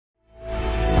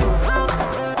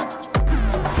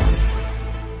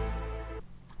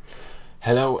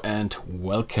and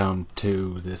welcome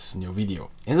to this new video.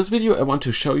 In this video I want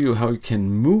to show you how you can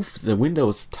move the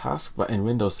Windows taskbar in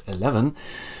Windows 11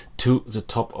 to the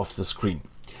top of the screen.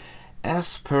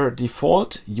 As per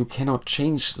default, you cannot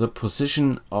change the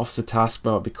position of the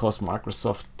taskbar because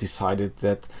Microsoft decided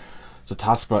that the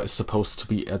taskbar is supposed to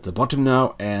be at the bottom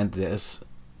now, and there is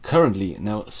currently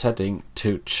no setting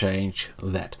to change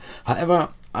that. However,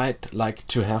 I'd like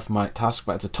to have my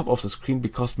taskbar at the top of the screen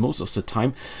because most of the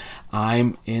time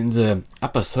I'm in the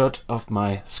upper third of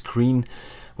my screen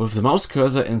with the mouse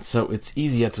cursor, and so it's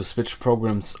easier to switch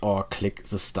programs or click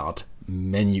the start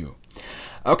menu.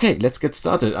 Okay, let's get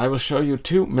started. I will show you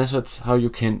two methods how you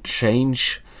can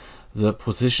change the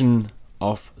position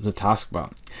of the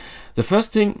taskbar. The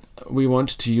first thing, we want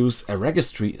to use a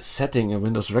registry setting, a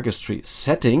Windows registry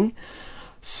setting.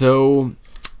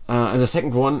 And the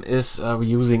second one is we're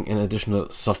using an additional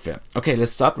software. Okay,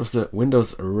 let's start with the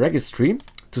Windows registry.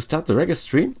 To start the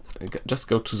registry, just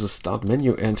go to the start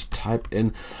menu and type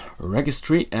in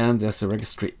registry, and there's a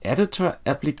registry editor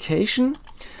application.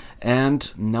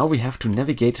 And now we have to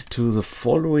navigate to the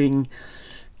following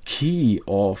key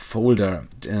or folder.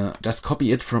 Just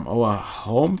copy it from our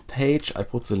home page. I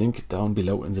put the link down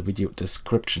below in the video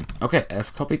description. Okay,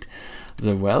 I've copied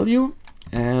the value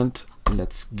and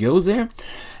let's go there.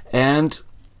 And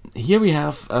here we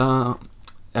have a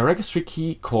registry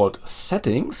key called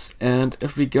settings, and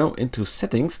if we go into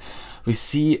settings we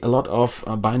see a lot of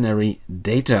binary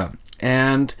data,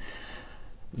 and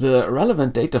the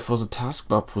relevant data for the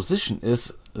taskbar position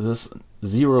is this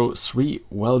 03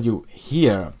 value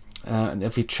here, and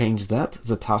if we change that,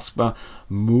 the taskbar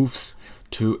moves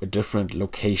to a different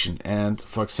location. And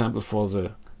for example, for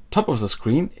the top of the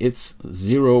screen it's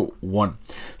 01.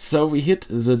 So we hit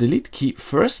the delete key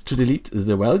first to delete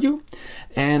the value,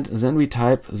 and then we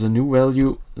type the new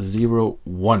value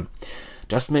 01.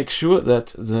 Just make sure that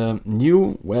the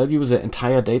new value, the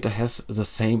entire data, has the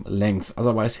same length,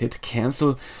 otherwise hit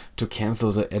cancel to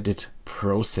cancel the edit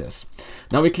process.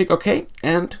 Now we click OK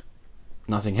and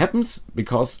nothing happens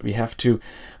because we have to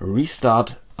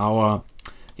restart the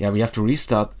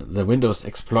Windows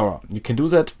Explorer. You can do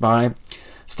that by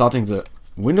starting the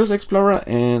Windows Explorer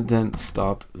and then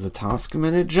start the Task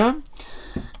Manager.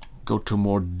 Go to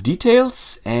more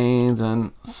details and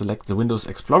then select the Windows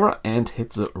Explorer and hit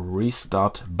the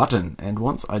restart button. And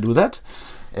once I do that,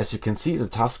 as you can see, the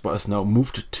taskbar is now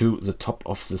moved to the top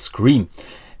of the screen,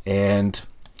 and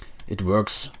it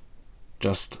works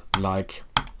just like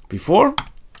before,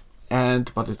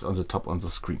 but it's on the top on the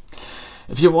screen.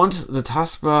 If you want the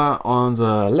taskbar on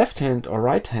the left hand or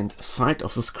right hand side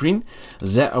of the screen,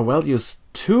 there are values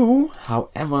too,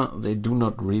 however they do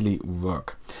not really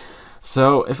work.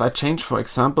 So if I change, for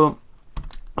example,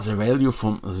 the value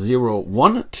from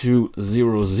 01 to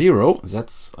 00,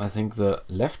 that's I think the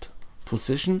left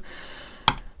position,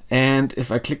 and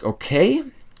if I click OK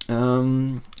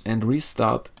and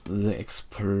restart the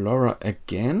Explorer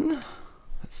again,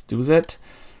 let's do that.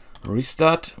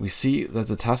 Restart, we see that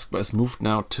the taskbar is moved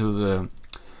now to the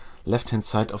left hand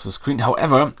side of the screen.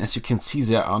 However, as you can see,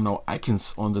 there are no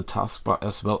icons on the taskbar,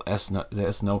 as well as there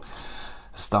is no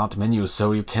start menu,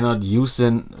 so you cannot use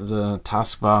then the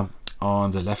taskbar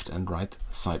on the left and right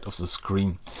side of the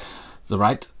screen. The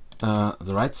right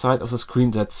side of the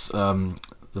screen, that's the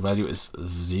value is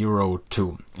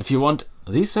 02. If you want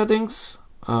these settings,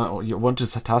 or you want the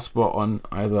taskbar on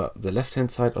either the left hand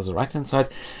side or the right hand side,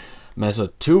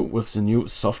 method 2 with the new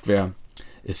software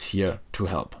is here to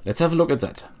help. Let's have a look at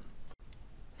that.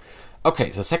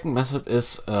 Okay, the second method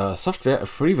is software, a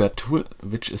freeware tool,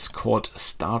 which is called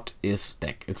Start is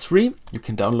Back. It's free. You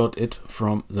can download it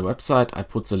from the website. I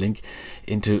put the link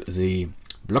into the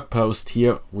blog post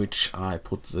here, which I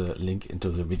put the link into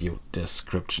the video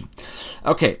description.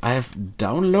 Okay, I have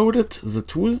downloaded the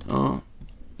tool.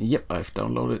 Yep, I've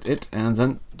downloaded it, and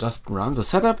then just run the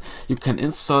setup. You can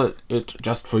install it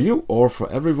just for you or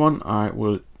for everyone. I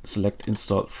will select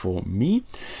install for me.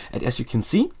 And as you can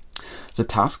see, the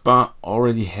taskbar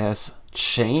already has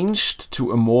changed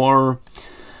to a more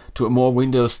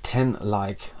Windows 10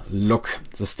 like look.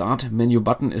 The start menu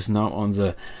button is now on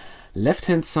the left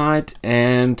hand side,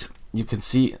 and you can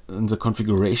see in the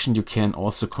configuration you can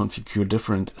also configure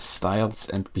different styles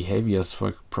and behaviors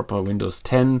for proper Windows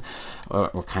 10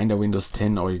 or kind of Windows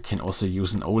 10, or you can also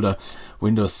use an older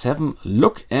Windows 7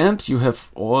 look, and you have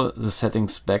all the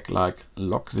settings back, like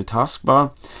lock the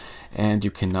taskbar, and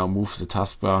you can now move the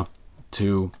taskbar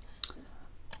to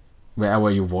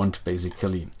wherever you want,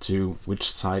 basically to which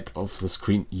side of the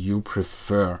screen you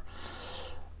prefer.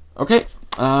 Okay,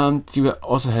 And you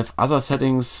also have other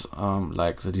settings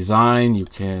like the design. You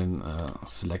can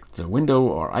select the window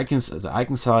or icons, the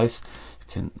icon size.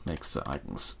 You can make the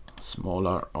icons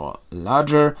smaller or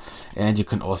larger, and you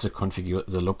can also configure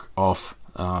the look of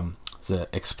the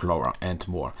Explorer and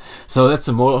more. So that's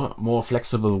a more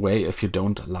flexible way if you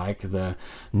don't like the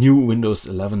new Windows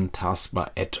 11 taskbar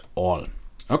at all.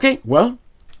 Okay, well,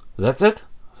 that's it.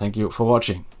 Thank you for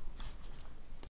watching.